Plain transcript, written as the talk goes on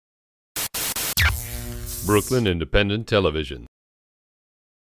Brooklyn Independent Television.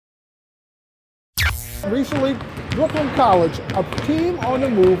 Recently, Brooklyn College, a team on the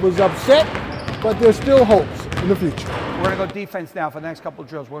move, was upset, but there's still hopes in the future. We're going to go defense now for the next couple of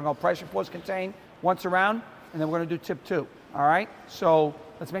drills. We're going to go pressure force contain once around, and then we're going to do tip 2. All right? So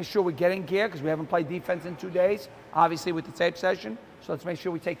let's make sure we get in gear because we haven't played defense in 2 days, obviously with the tape session. So let's make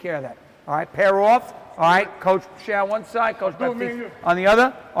sure we take care of that. All right? Pair off. All right? Coach share on one side, Coach Baptiste on the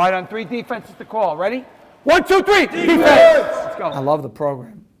other. All right, on 3 defenses to call. Ready? 1, 2, 3. Defense! Let's go. I love the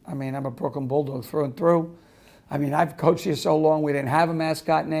program. I mean, I'm a Brooklyn Bulldog through and through. I mean, I've coached here so long, we didn't have a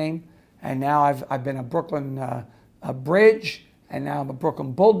mascot name. And now I've been a Brooklyn a Bridge, and now I'm a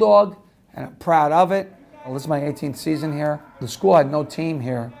Brooklyn Bulldog, and I'm proud of it. Well, this is my 18th season here. The school had no team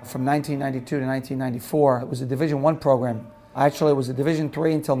here from 1992 to 1994. It was a Division I program. Actually, it was a Division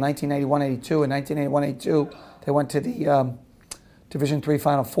III until 1981-82. In 1981-82, they went to the Division III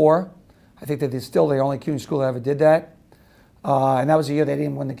Final Four. I think that they're still the only CUNY school that ever did that. And that was the year they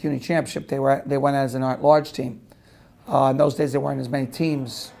didn't win the CUNY championship. They went as an art-large team. In those days, there weren't as many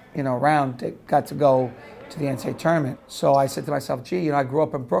teams, around. They got to go to the NCAA tournament. So I said to myself, gee, I grew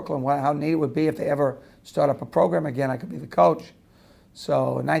up in Brooklyn. How neat it would be if they ever start up a program again. I could be the coach.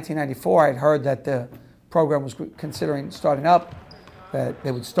 So in 1994, I'd heard that the program was considering starting up, that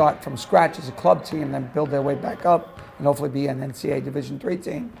they would start from scratch as a club team and then build their way back up and hopefully be an NCAA Division III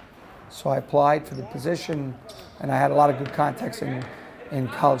team. So I applied for the position, and I had a lot of good contacts in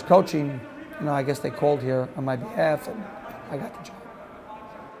college coaching. I guess they called here on my behalf, and I got the job.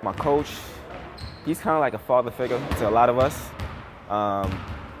 My coach, he's kind of like a father figure to a lot of us.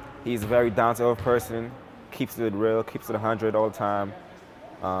 He's a very down-to-earth person, keeps it real, keeps it 100 all the time.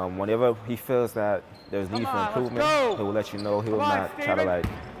 Whenever he feels that there's need for improvement, he will let you know. He will not try to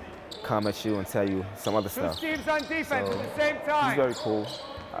come at you and tell you some other stuff. 2 teams on defense at the same time. He's very cool.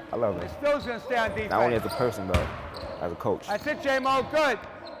 I love him. Still's going to stay on defense. Not only as a person, but as a coach. That's it, J-Mo. Good.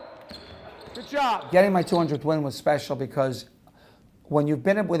 Good job. Getting my 200th win was special because when you've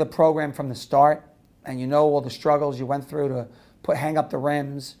been with a program from the start and you know all the struggles you went through to hang up the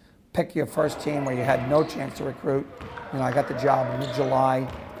rims, pick your first team where you had no chance to recruit. I got the job in mid-July.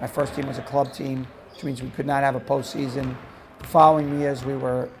 My first team was a club team, which means we could not have a postseason. The following years, we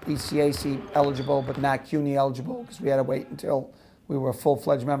were ECAC eligible, but not CUNY eligible because we had to wait until we were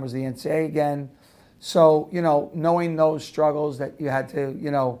full-fledged members of the NCAA again. So, knowing those struggles that you had to,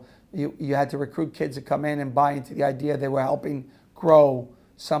 you had to recruit kids to come in and buy into the idea they were helping grow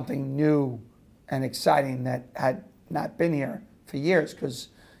something new and exciting that had not been here for years because,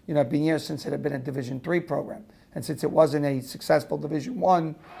 it'd been years since it had been a Division III program. And since it wasn't a successful Division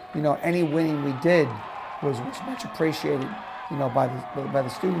I, any winning we did was much appreciated, by the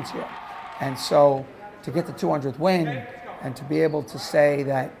students here. And so to get the 200th win and to be able to say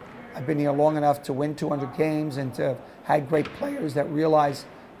that I've been here long enough to win 200 games and to have had great players that realize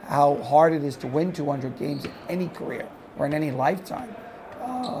how hard it is to win 200 games in any career or in any lifetime,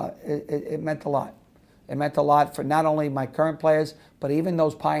 it meant a lot. It meant a lot for not only my current players, but even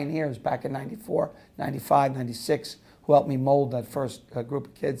those pioneers back in 94, 95, 96, who helped me mold that first group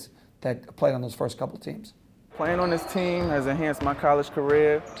of kids that played on those first couple teams. Playing on this team has enhanced my college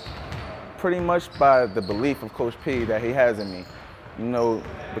career pretty much by the belief of Coach P that he has in me.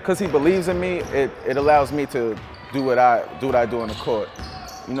 Because he believes in me, it allows me to do what I do on the court.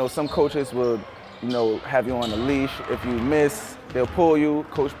 Some coaches will, have you on a leash. If you miss, they'll pull you.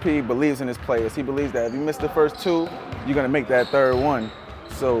 Coach P believes in his players. He believes that if you miss the first 2, you're going to make that third one.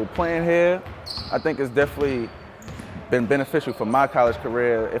 So playing here, I think it's definitely been beneficial for my college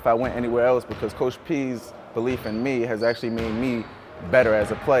career if I went anywhere else because Coach P's belief in me has actually made me better as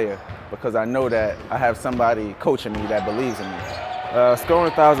a player because I know that I have somebody coaching me that believes in me. Scoring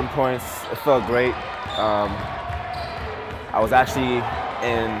 1,000 points, it felt great. I was actually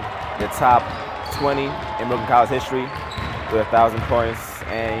in the top 20 in Brooklyn College history with 1,000 points,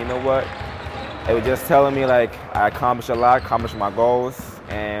 and you know what? It was just telling me I accomplished a lot, accomplished my goals,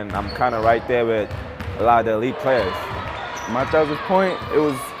 and I'm kind of right there with a lot of the elite players. My 1,000th point, it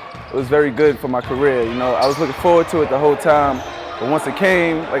was very good for my career. I was looking forward to it the whole time, but once it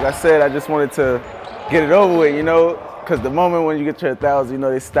came, like I said, I just wanted to get it over with, because the moment when you get your 1,000,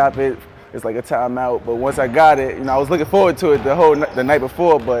 they stop it. It's like a timeout. But once I got it, I was looking forward to it the night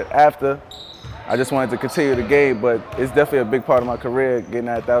before, but after, I just wanted to continue the game. But it's definitely a big part of my career, getting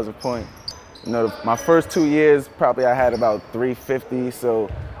that 1,000 point. My first 2 years, probably I had about 350. So,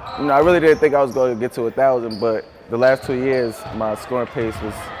 I really didn't think I was going to get to 1,000. But the last 2 years, my scoring pace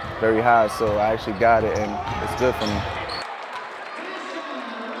was very high. So I actually got it, and it's good for me.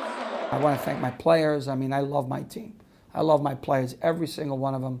 I want to thank my players. I love my team. I love my players, every single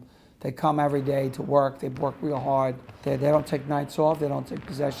one of them. They come every day to work. They work real hard. They don't take nights off. They don't take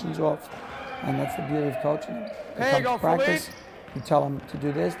possessions off. And that's the beauty of coaching them. They come to practice. You tell them to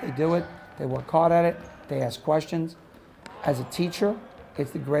do this. They do it. They work hard at it. They ask questions. As a teacher,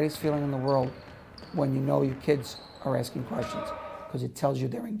 it's the greatest feeling in the world when you know your kids are asking questions, because it tells you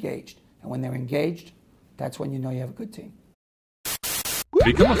they're engaged. And when they're engaged, that's when you know you have a good team.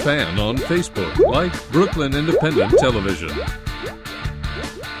 Become a fan on Facebook, like Brooklyn Independent Television.